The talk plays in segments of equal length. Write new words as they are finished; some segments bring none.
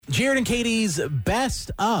Jared and Katie's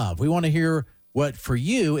best of. We want to hear what, for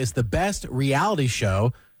you, is the best reality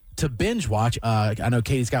show to binge watch. I know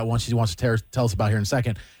Katie's got one she wants to tell us about here in a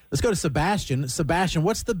second. Let's go to Sebastian. Sebastian,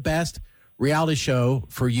 what's the best reality show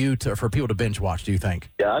for you for people to binge watch, do you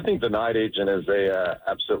think? Yeah, I think The Night Agent is a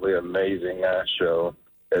absolutely amazing show.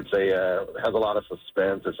 It's has a lot of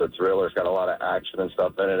suspense. It's a thriller. It's got a lot of action and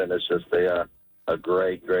stuff in it, and it's just a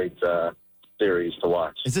great series to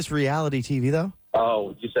watch. Is this reality TV, though?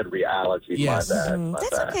 Oh, you said reality. Yes. My bad. My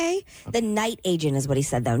That's bad. okay. The Night Agent is what he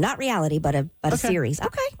said, though. Not reality, but a series.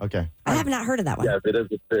 Okay. I have not heard of that one. Yes, it is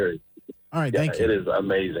a series. All right, Yeah, thank you. it is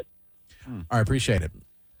amazing. All right, appreciate it.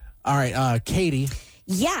 All right, Katie.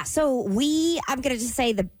 Yeah, so I'm going to just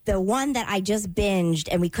say the one that I just binged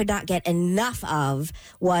and we could not get enough of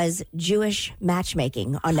was Jewish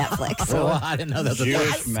matchmaking on Netflix. Oh, I didn't know that was a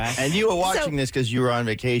thing. And you were watching this because you were on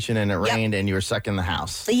vacation and it rained and you were stuck in the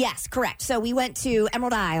house. Yes, correct. So we went to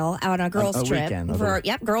Emerald Isle on a girls' trip.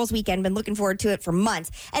 Girls' weekend. Been looking forward to it for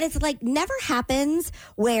months. And it's like never happens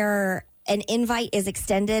where an invite is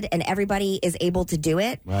extended and everybody is able to do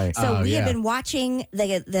it. Right. So we had been watching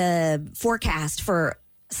the forecast for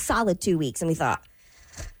a solid 2 weeks, and we thought,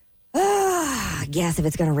 I guess if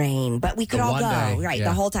it's going to rain, but we could all go,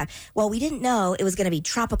 the whole time. Well, we didn't know it was going to be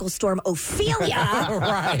Tropical Storm Ophelia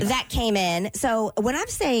that came in. So when I'm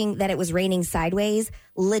saying that it was raining sideways,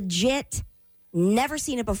 legit, never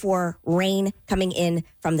seen it before, rain coming in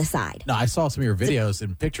from the side. No, I saw some of your videos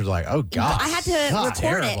and pictures like, oh, gosh. I had to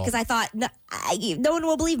record it because I thought, no one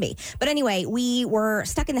will believe me. But anyway, we were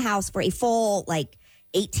stuck in the house for a full,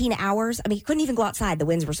 18 hours. I mean, you couldn't even go outside. The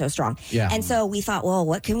winds were so strong. Yeah. And so we thought, well,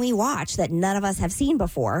 what can we watch that none of us have seen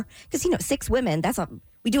before? Because, 6 women,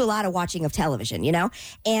 we do a lot of watching of television,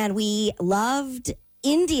 And we loved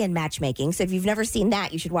Indian matchmaking. So if you've never seen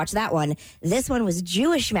that, you should watch that one. This one was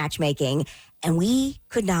Jewish matchmaking, and we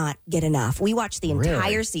could not get enough. We watched the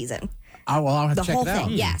entire season. Oh, well, I'll have to check whole it out.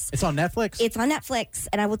 thing, yes. It's on Netflix? It's on Netflix,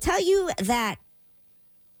 and I will tell you that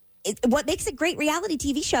what makes a great reality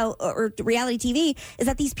TV show or reality TV is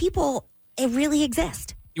that these people, it really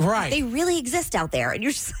exist. Right. They really exist out there. And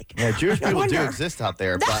you're just like, yeah, Jewish people do exist out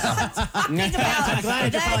there. But I'm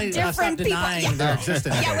glad you finally stopped denying their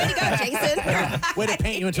existence. Yeah, way to go, Jason. Way to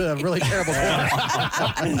paint you into a really terrible corner.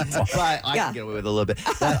 But I can get away with it a little bit.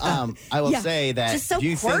 But I will say that Just so do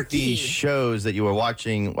you think quirky. these shows that you were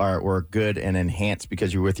watching were good and enhanced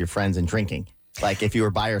because you were with your friends and drinking? Like if you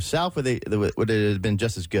were by yourself, would it have been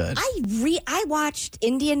just as good? I watched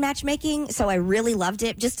Indian matchmaking, so I really loved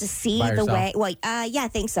it just to see the way. Well, yeah, I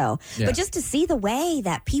think so. Yeah. But just to see the way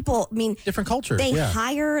that people, different cultures. They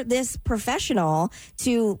hire this professional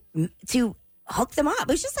to hook them up. It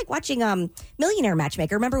was just like watching Millionaire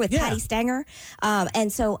Matchmaker. Remember with Patty Stanger? And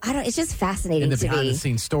so it's just fascinating and the behind the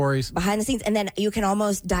scenes stories. Behind the scenes, and then you can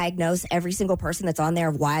almost diagnose every single person that's on there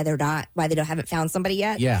of why they haven't found somebody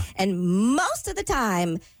yet. Yeah. And most of the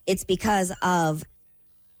time, it's because of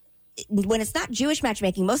when it's not Jewish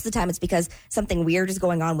matchmaking. Most of the time, it's because something weird is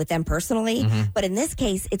going on with them personally. Mm-hmm. But in this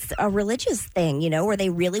case, it's a religious thing, where they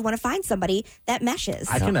really want to find somebody that meshes.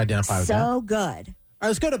 I can identify with that. So good. All right,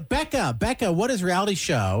 let's go to Becca. Becca, what is reality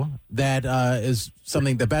show that is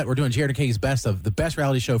something we're doing Jared and Katie's best of, the best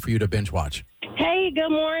reality show for you to binge watch? Hey, good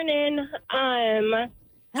morning. I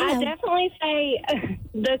definitely say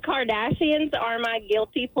the Kardashians are my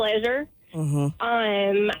guilty pleasure.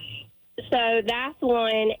 Mm-hmm. So that's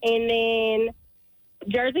one. And then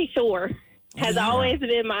Jersey Shore has always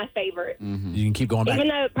been my favorite. Mm-hmm. You can keep going back. Even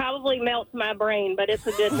though it probably melts my brain, but it's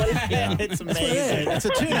a good one. It's amazing. It's a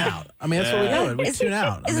tune out. I mean, that's what we do. We tune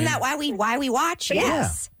out. Isn't that why we watch?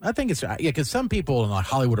 Yes. Yeah, I think it's because some people in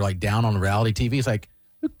Hollywood are down on reality TV. It's like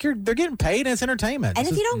they're getting paid and it's entertainment. And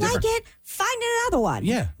if you don't like it, find another one.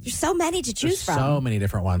 Yeah. There's so many to choose from. So many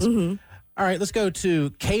different ones. Mm-hmm. All right, let's go to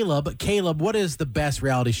Caleb. Caleb, what is the best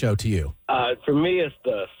reality show to you? For me, it's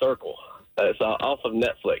The Circle. It's off of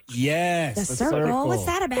Netflix. Yes. The Circle? What's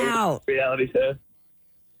that about? Reality show.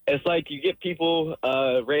 It's like you get people,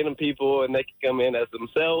 random people, and they can come in as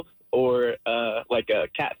themselves or like a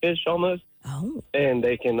catfish almost. Oh. And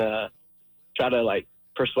they can try to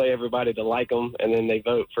persuade everybody to like them, and then they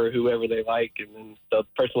vote for whoever they like, and then the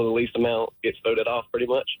person with the least amount gets voted off pretty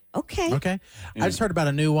much. Okay. Okay. I just heard about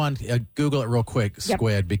a new one. Google it real quick,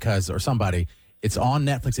 Squid, or somebody. It's on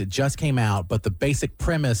Netflix. It just came out, but the basic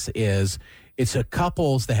premise is it's a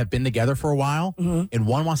couples that have been together for a while, and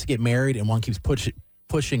one wants to get married, and one keeps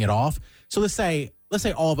pushing it off. So let's say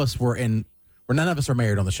all of us where none of us are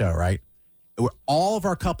married on the show, right? Where all of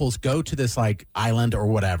our couples go to this island or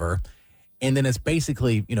whatever, and then it's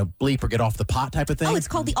basically, bleep or get off the pot type of thing. Oh, it's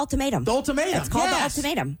called the ultimatum. The ultimatum. It's called the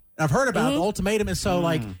ultimatum. I've heard about the ultimatum. And so,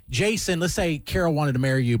 like, Jason, let's say Carol wanted to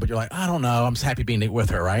marry you, but you're like, I don't know. I'm just happy being with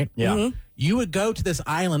her, right? Yeah. You would go to this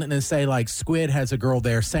island and then say, like, Squid has a girl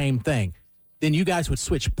there, same thing. Then you guys would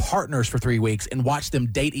switch partners for 3 weeks and watch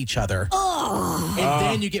them date each other. And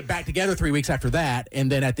then you get back together 3 weeks after that.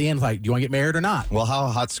 And then at the end, like, do you want to get married or not? Well, how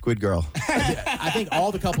hot Squid Girl? I think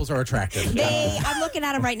all the couples are attractive. I'm looking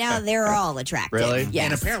at them right now. They're all attractive. Really?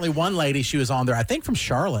 Yes. And apparently one lady, she was on there, I think from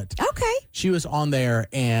Charlotte. Okay. She was on there,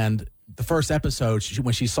 and the first episode,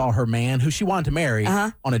 when she saw her man, who she wanted to marry,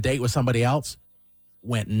 on a date with somebody else,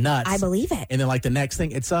 went nuts. I believe it. And then, like, the next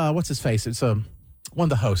thing, it's, what's his face? It's one of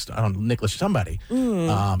the hosts. I don't know, Nicholas, somebody. It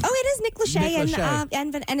is Nick Lachey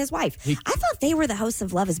and his wife. I thought they were the hosts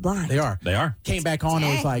of Love is Blind. They are. Came back on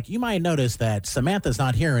and was like, you might notice that Samantha's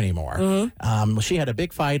not here anymore. She had a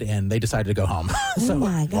big fight, and they decided to go home. So, oh,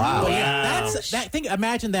 my God. Wow.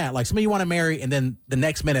 Imagine that. Like, somebody you want to marry, and then the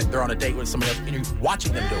next minute they're on a date with somebody else, and you're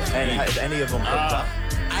watching them do it. And have any of them hooked up?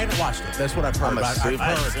 I haven't watched it. That's what I've heard. I've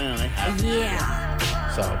heard. Yeah.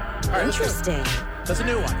 So, all right, interesting. That's a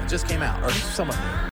new one. It just came out, or somewhat new.